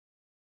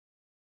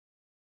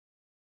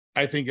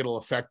think it'll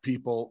affect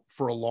people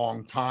for a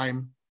long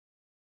time,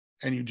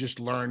 and you just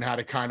learn how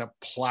to kind of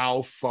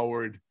plow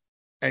forward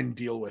and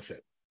deal with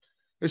it.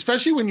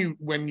 Especially when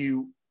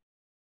you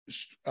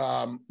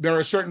there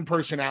are certain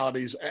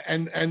personalities,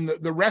 and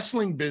the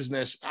wrestling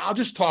business, I'll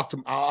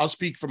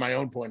speak from my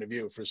own point of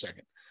view for a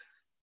second.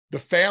 The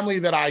family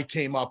that I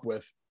came up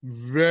with,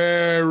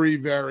 very,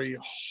 very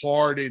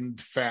hardened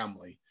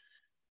family.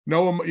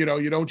 No,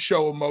 you don't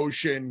show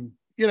emotion,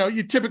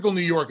 your typical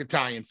New York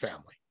Italian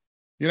family.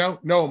 No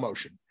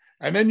emotion.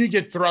 And then you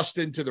get thrust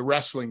into the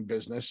wrestling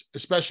business,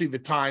 especially in the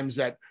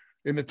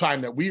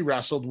time that we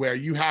wrestled, where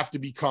you have to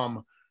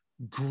become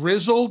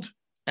grizzled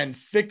and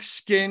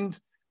thick-skinned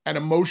and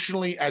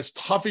emotionally as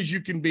tough as you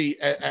can be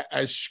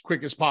as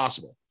quick as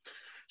possible.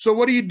 So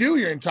what do you do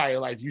your entire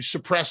life? You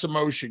suppress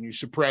emotion, you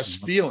suppress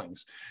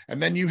feelings,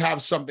 and then you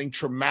have something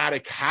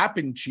traumatic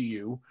happen to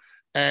you,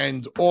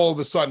 and all of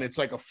a sudden it's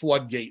like a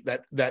floodgate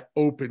that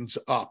opens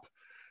up.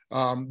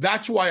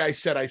 That's why I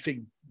said I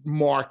think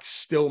Mark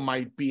still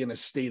might be in a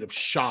state of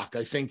shock.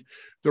 I think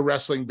the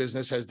wrestling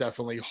business has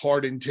definitely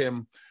hardened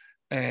him.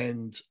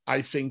 And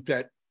I think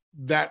that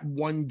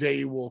one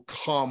day will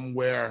come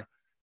where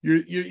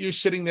you're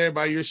sitting there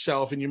by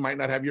yourself, and you might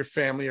not have your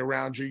family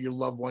around you, your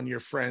loved one, your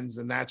friends.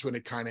 And that's when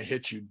it kind of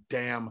hits you.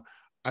 Damn,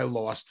 I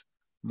lost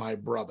my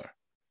brother.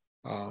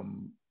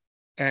 And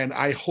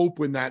I hope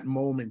when that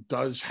moment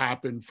does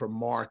happen for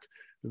Mark,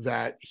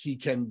 that he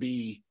can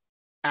be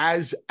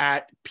as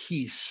at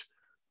peace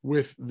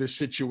with the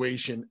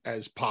situation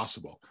as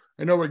possible.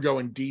 I know we're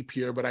going deep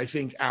here, but I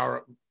think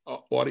our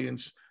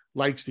audience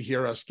likes to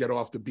hear us get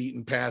off the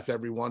beaten path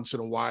every once in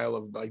a while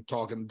of like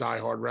talking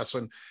diehard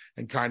wrestling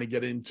and kind of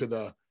get into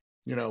the,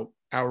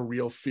 our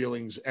real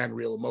feelings and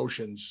real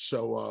emotions.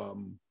 So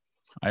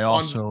I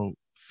also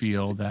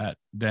feel that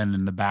then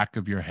in the back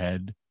of your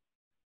head,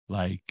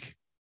 like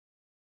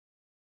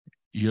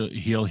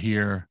he'll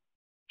hear,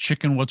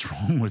 "Chicken, what's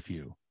wrong with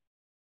you?"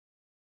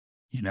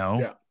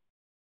 Yeah.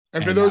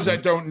 And for those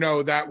that don't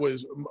know, that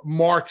was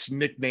Mark's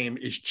nickname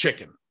is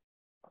Chicken.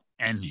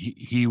 And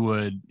he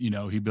would,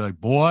 he'd be like,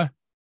 "Boy,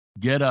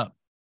 get up."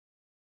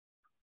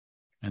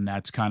 And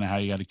that's kind of how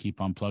you got to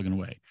keep on plugging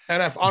away.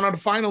 And on a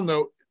final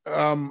note,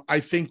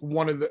 I think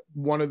one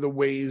of the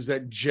ways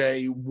that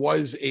Jay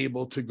was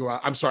able to go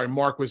out,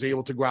 Mark was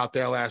able to go out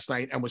there last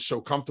night and was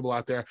so comfortable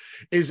out there,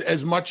 is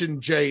as much as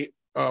Jay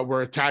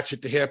were attached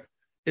at the hip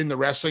in the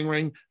wrestling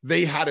ring,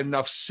 they had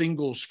enough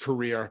singles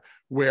career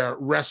where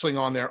wrestling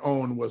on their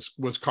own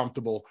was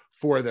comfortable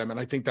for them. And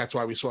I think that's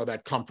why we saw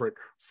that comfort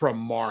from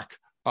Mark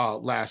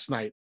last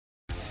night.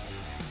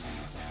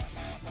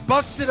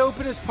 Busted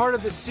Open is part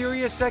of the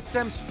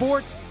SiriusXM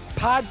Sports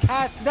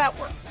Podcast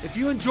Network. If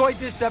you enjoyed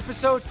this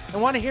episode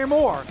and want to hear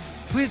more,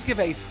 please give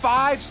a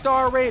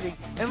 5-star rating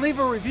and leave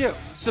a review.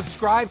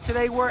 Subscribe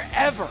today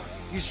wherever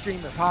you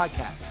stream your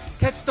podcast.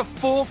 Catch the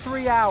full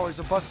 3 hours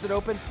of Busted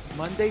Open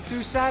Monday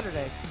through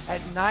Saturday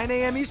at 9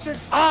 a.m. Eastern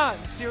on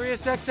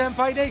SiriusXM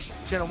Fight Nation,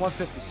 channel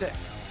 156.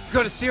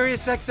 Go to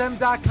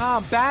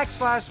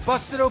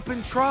SiriusXM.com/Busted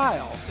Open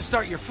Trial to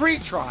start your free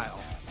trial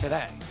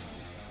today.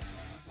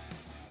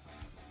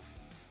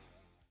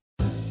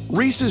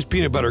 Reese's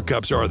peanut butter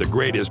cups are the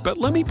greatest, but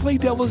let me play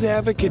devil's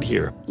advocate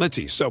here. Let's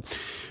see. So,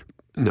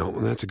 no,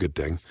 that's a good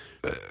thing.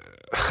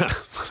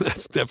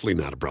 That's definitely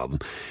not a problem.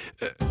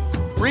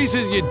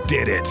 Reese's, you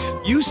did it.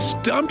 You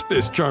stumped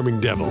this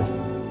charming devil.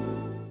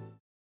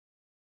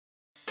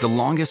 The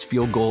longest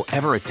field goal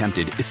ever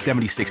attempted is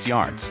 76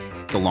 yards.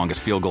 The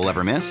longest field goal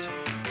ever missed?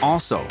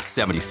 Also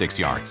 76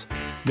 yards.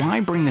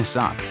 Why bring this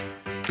up?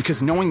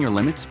 Because knowing your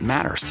limits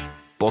matters,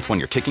 both when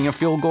you're kicking a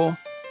field goal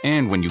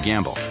and when you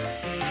gamble.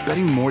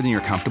 Betting more than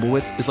you're comfortable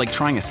with is like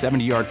trying a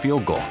 70-yard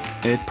field goal.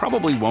 It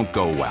probably won't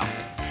go well.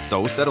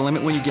 So set a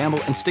limit when you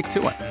gamble and stick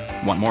to it.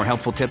 Want more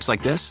helpful tips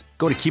like this?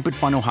 Go to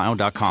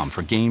keepitfunohio.com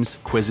for games,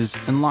 quizzes,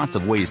 and lots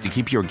of ways to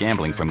keep your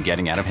gambling from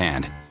getting out of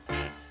hand.